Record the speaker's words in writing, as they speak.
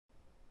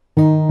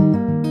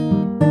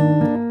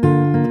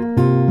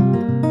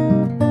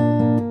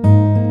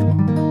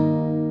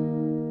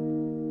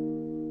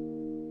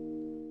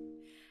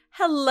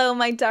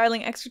my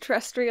darling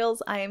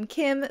extraterrestrials. I am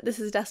Kim. This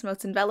is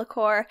Motes and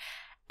Velocore.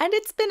 And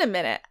it's been a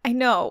minute, I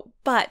know,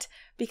 but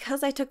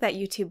because I took that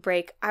YouTube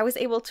break, I was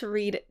able to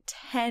read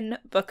 10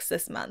 books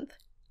this month.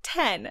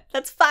 10!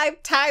 That's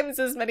 5 times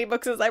as many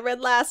books as I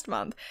read last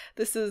month.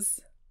 This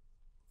is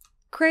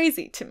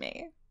crazy to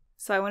me.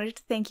 So I wanted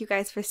to thank you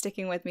guys for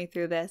sticking with me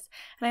through this.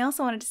 And I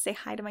also wanted to say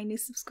hi to my new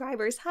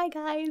subscribers. Hi,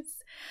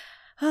 guys!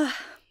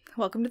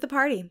 Welcome to the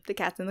party. The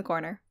cat's in the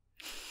corner.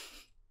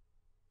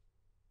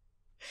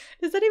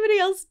 Does anybody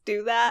else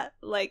do that?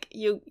 Like,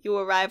 you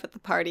arrive at the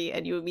party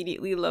and you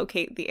immediately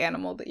locate the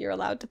animal that you're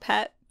allowed to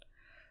pet?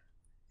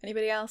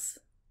 Anybody else?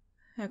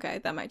 Okay,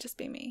 that might just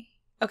be me.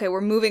 Okay, we're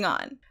moving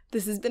on.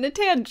 This has been a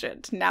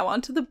tangent. Now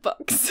on to the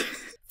books.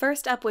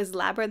 First up was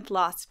Labyrinth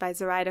Lost by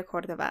Zoraida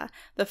Cordova,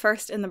 the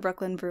first in the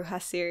Brooklyn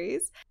Bruja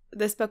series.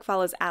 This book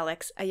follows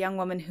Alex, a young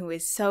woman who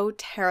is so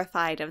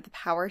terrified of the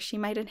power she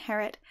might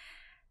inherit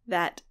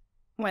that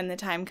when the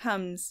time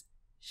comes,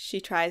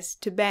 she tries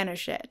to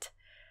banish it.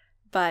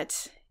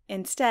 But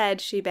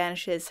instead, she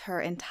banishes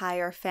her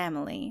entire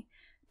family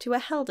to a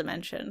hell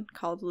dimension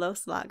called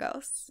Los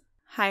Lagos.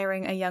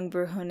 Hiring a young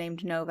brujo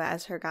named Nova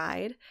as her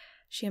guide,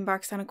 she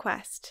embarks on a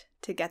quest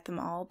to get them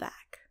all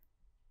back.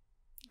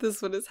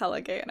 This one is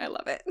hella gay and I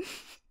love it.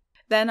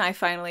 Then I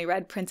finally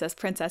read Princess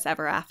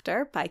Ever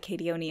After by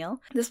Katie O'Neill.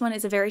 This one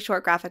is a very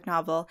short graphic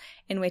novel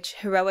in which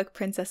heroic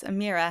Princess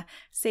Amira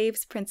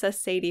saves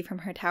Princess Sadie from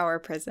her tower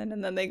prison,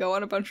 and then they go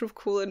on a bunch of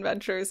cool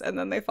adventures, and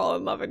then they fall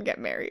in love and get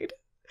married.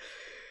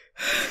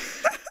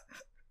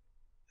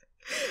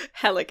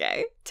 Hella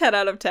gay. 10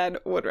 out of 10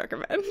 would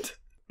recommend.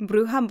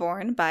 Bruja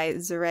Born by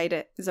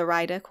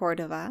Zoraida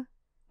Cordova.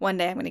 One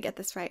day I'm going to get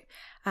this right.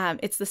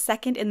 It's the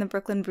second in the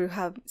Brooklyn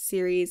Bruja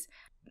series.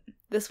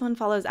 This one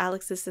follows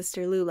Alex's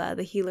sister Lula,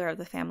 the healer of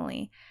the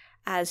family,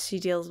 as she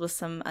deals with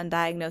some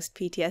undiagnosed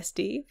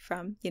PTSD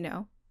from,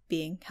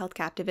 being held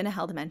captive in a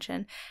hell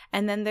dimension.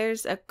 And then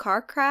there's a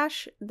car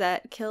crash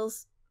that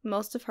kills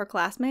most of her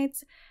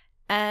classmates,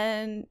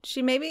 and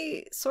she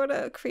maybe sort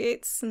of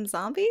creates some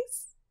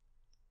zombies?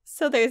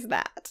 So there's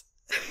that.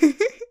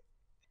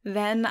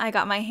 Then I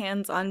got my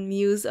hands on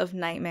Muse of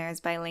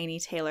Nightmares by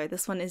Laini Taylor.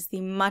 This one is the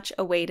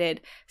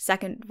much-awaited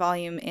second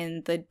volume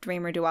in the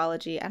Dreamer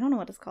duology. I don't know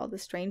what it's called,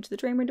 the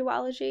Dreamer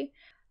duology.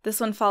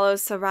 This one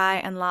follows Sarai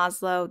and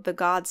Laszlo, the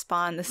God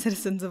Spawn, the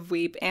Citizens of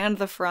Weep, and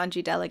the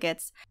Farangi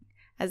delegates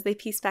as they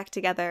piece back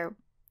together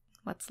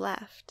what's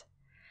left.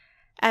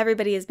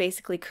 Everybody is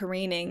basically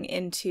careening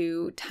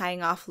into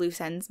tying off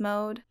loose ends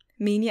mode.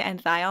 Minya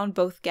and Thion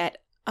both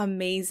get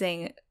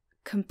amazing,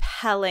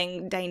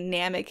 compelling,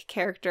 dynamic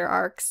character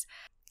arcs,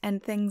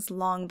 and things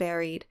long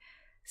buried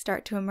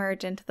start to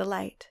emerge into the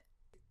light.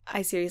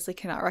 I seriously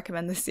cannot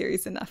recommend this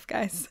series enough,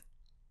 guys.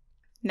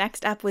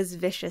 Next up was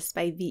Vicious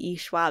by V.E.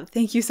 Schwab.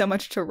 Thank you so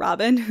much to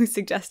Robin, who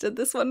suggested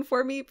this one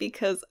for me,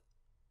 because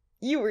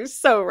you were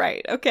so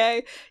right,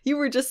 okay? You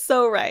were just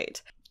so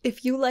right.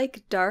 If you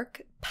like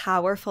dark,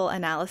 powerful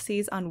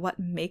analyses on what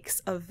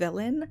makes a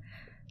villain,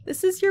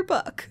 this is your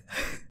book.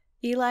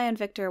 Eli and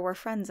Victor were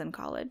friends in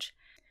college.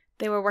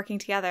 They were working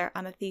together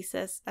on a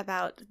thesis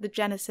about the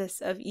genesis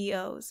of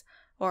EOs,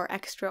 or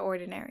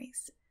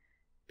extraordinaries.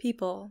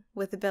 People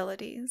with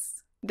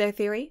abilities. Their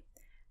theory?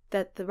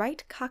 That the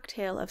right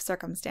cocktail of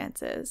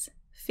circumstances,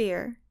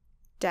 fear,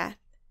 death,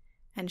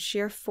 and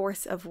sheer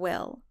force of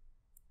will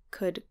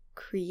could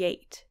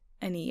create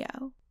an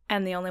EO.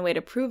 And the only way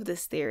to prove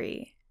this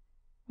theory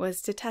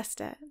was to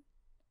test it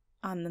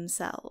on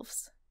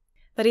themselves.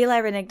 But Eli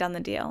reneged on the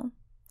deal,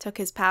 took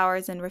his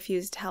powers, and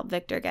refused to help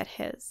Victor get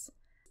his,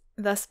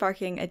 thus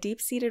sparking a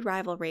deep-seated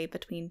rivalry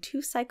between two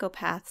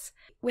psychopaths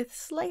with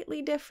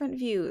slightly different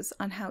views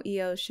on how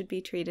EOs should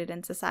be treated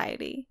in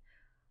society,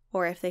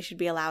 or if they should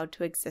be allowed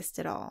to exist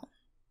at all.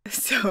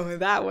 So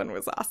that one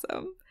was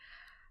awesome.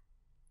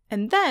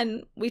 And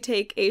then we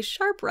take a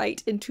sharp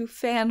right into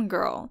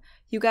Fangirl.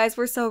 You guys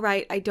were so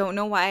right. I don't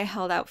know why I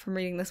held out from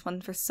reading this one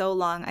for so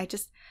long.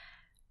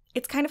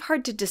 It's kind of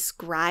hard to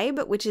describe,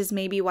 which is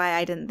maybe why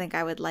I didn't think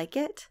I would like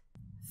it.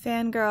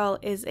 Fangirl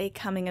is a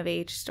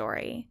coming-of-age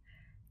story.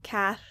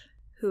 Kath,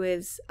 who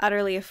is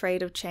utterly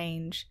afraid of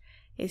change,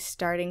 is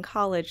starting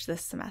college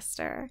this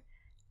semester,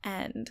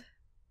 and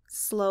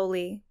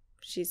slowly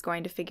she's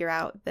going to figure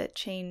out that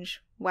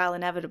change, while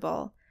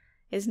inevitable,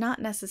 is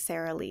not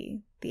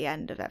necessarily the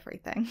end of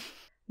everything.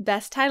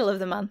 Best title of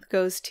the month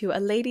goes to A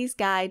Lady's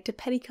Guide to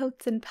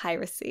Petticoats and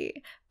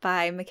Piracy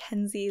by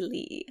Mackenzie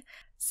Lee.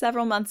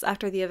 Several months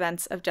after the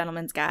events of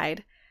Gentleman's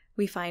Guide,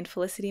 we find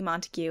Felicity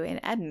Montague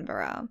in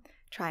Edinburgh,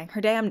 trying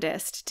her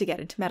damnedest to get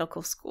into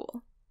medical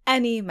school.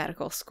 Any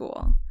medical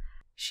school.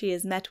 She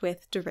is met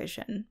with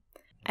derision,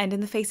 and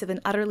in the face of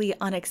an utterly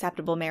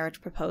unacceptable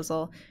marriage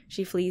proposal,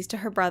 she flees to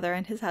her brother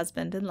and his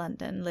husband in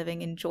London,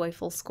 living in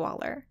joyful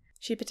squalor.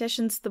 She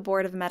petitions the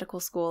board of a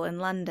medical school in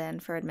London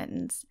for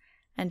admittance,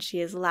 and she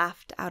is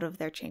laughed out of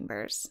their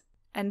chambers.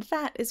 And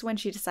that is when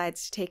she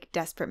decides to take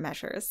desperate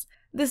measures.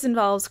 This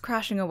involves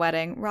crashing a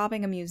wedding,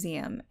 robbing a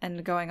museum,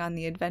 and going on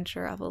the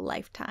adventure of a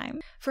lifetime.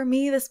 For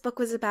me, this book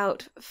was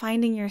about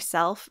finding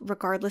yourself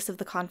regardless of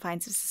the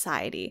confines of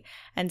society,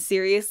 and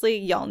seriously,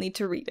 y'all need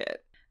to read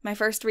it. My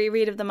first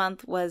reread of the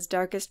month was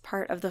Darkest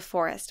Part of the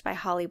Forest by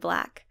Holly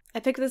Black. I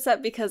picked this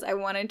up because I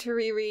wanted to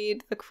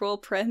reread The Cruel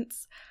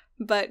Prince,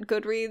 but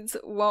Goodreads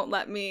won't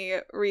let me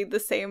read the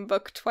same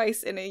book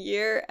twice in a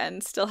year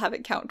and still have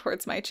it count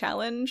towards my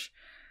challenge.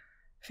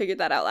 Figured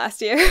that out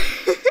last year.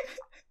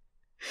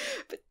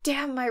 But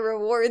damn my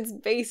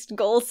rewards-based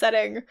goal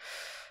setting.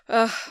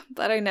 Ugh,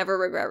 but I never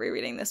regret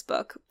rereading this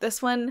book.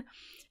 This one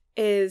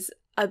is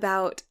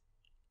about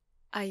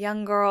a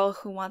young girl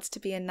who wants to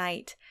be a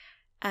knight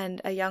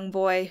and a young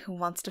boy who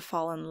wants to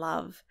fall in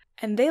love.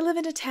 And they live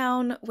in a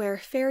town where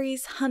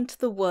fairies hunt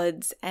the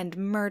woods and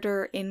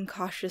murder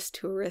incautious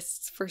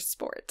tourists for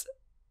sport.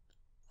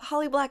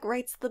 Holly Black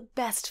writes the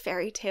best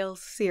fairy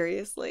tales,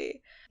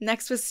 seriously.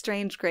 Next was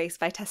Strange Grace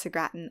by Tessa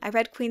Gratton. I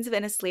read Queens of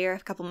Innisleer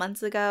a couple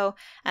months ago,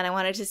 and I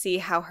wanted to see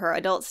how her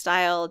adult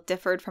style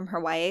differed from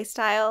her YA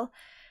style.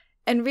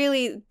 And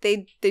really,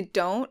 they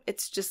don't.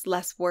 It's just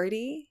less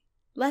wordy.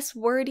 Less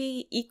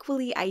wordy,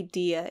 equally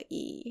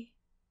idea-y.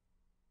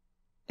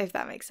 If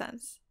that makes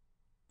sense.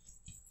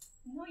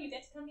 No, you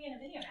get to come be in a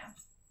video now.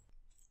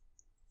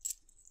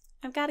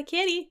 I've got a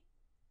kitty.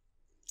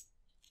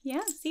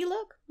 Yeah, see,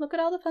 look at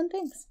all the fun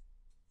things.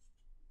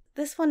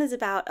 This one is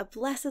about a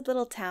blessed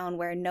little town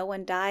where no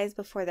one dies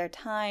before their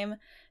time,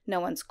 no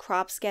one's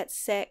crops get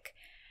sick,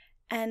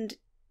 and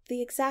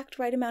the exact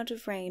right amount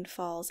of rain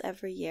falls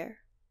every year.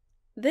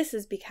 This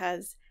is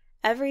because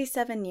every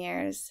 7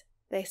 years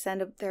they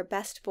send their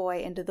best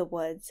boy into the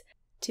woods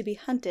to be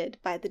hunted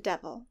by the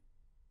devil.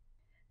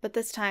 But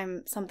this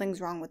time,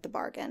 something's wrong with the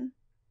bargain.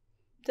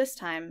 This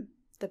time,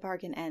 the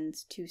bargain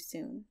ends too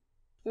soon.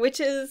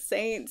 Witches,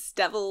 saints,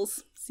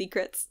 devils,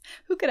 secrets.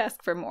 Who could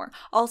ask for more?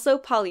 Also,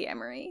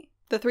 polyamory.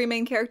 The 3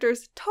 main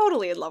characters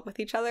totally in love with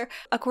each other.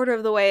 A quarter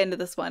of the way into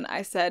this one,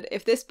 I said,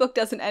 if this book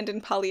doesn't end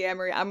in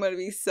polyamory, I'm going to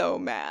be so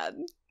mad.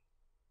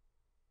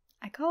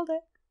 I called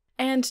it.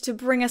 And to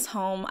bring us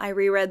home, I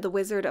reread The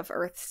Wizard of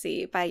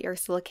Earthsea by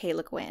Ursula K.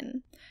 Le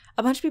Guin.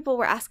 A bunch of people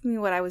were asking me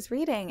what I was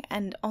reading,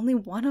 and only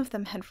one of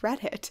them had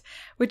read it,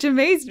 which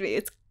amazed me.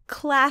 It's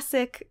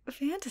classic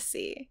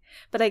fantasy.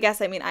 But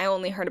I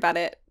only heard about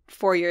it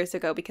 4 years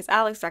ago because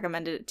Alex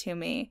recommended it to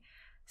me.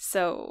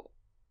 So,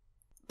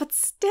 but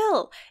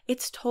still,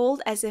 it's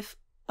told as if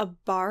a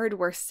bard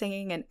were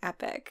singing an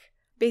epic.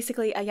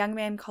 Basically, a young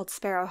man called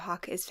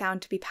Sparrowhawk is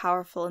found to be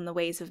powerful in the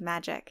ways of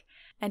magic,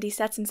 and he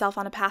sets himself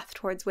on a path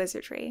towards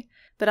wizardry.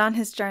 But on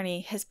his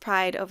journey, his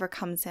pride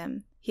overcomes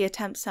him. He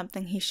attempts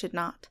something he should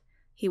not.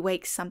 He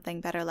wakes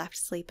something better left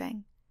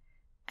sleeping,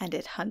 and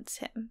it hunts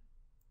him.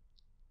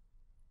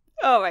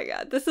 Oh my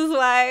god, this is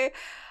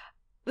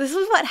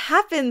what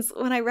happens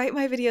when I write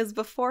my videos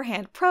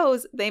beforehand.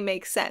 Pros, they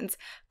make sense.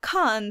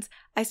 Cons,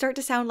 I start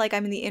to sound like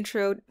I'm in the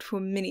intro to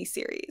a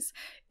mini-series.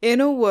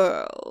 In a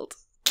world.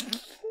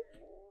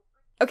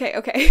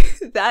 Okay.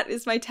 That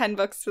is my 10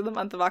 books for the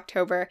month of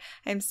October.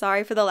 I'm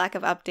sorry for the lack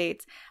of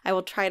updates. I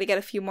will try to get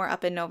a few more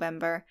up in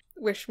November.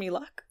 Wish me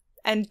luck.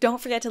 And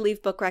don't forget to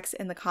leave book recs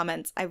in the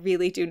comments. I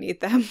really do need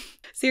them.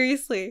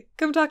 Seriously,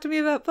 come talk to me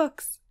about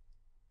books.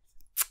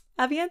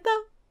 A viento.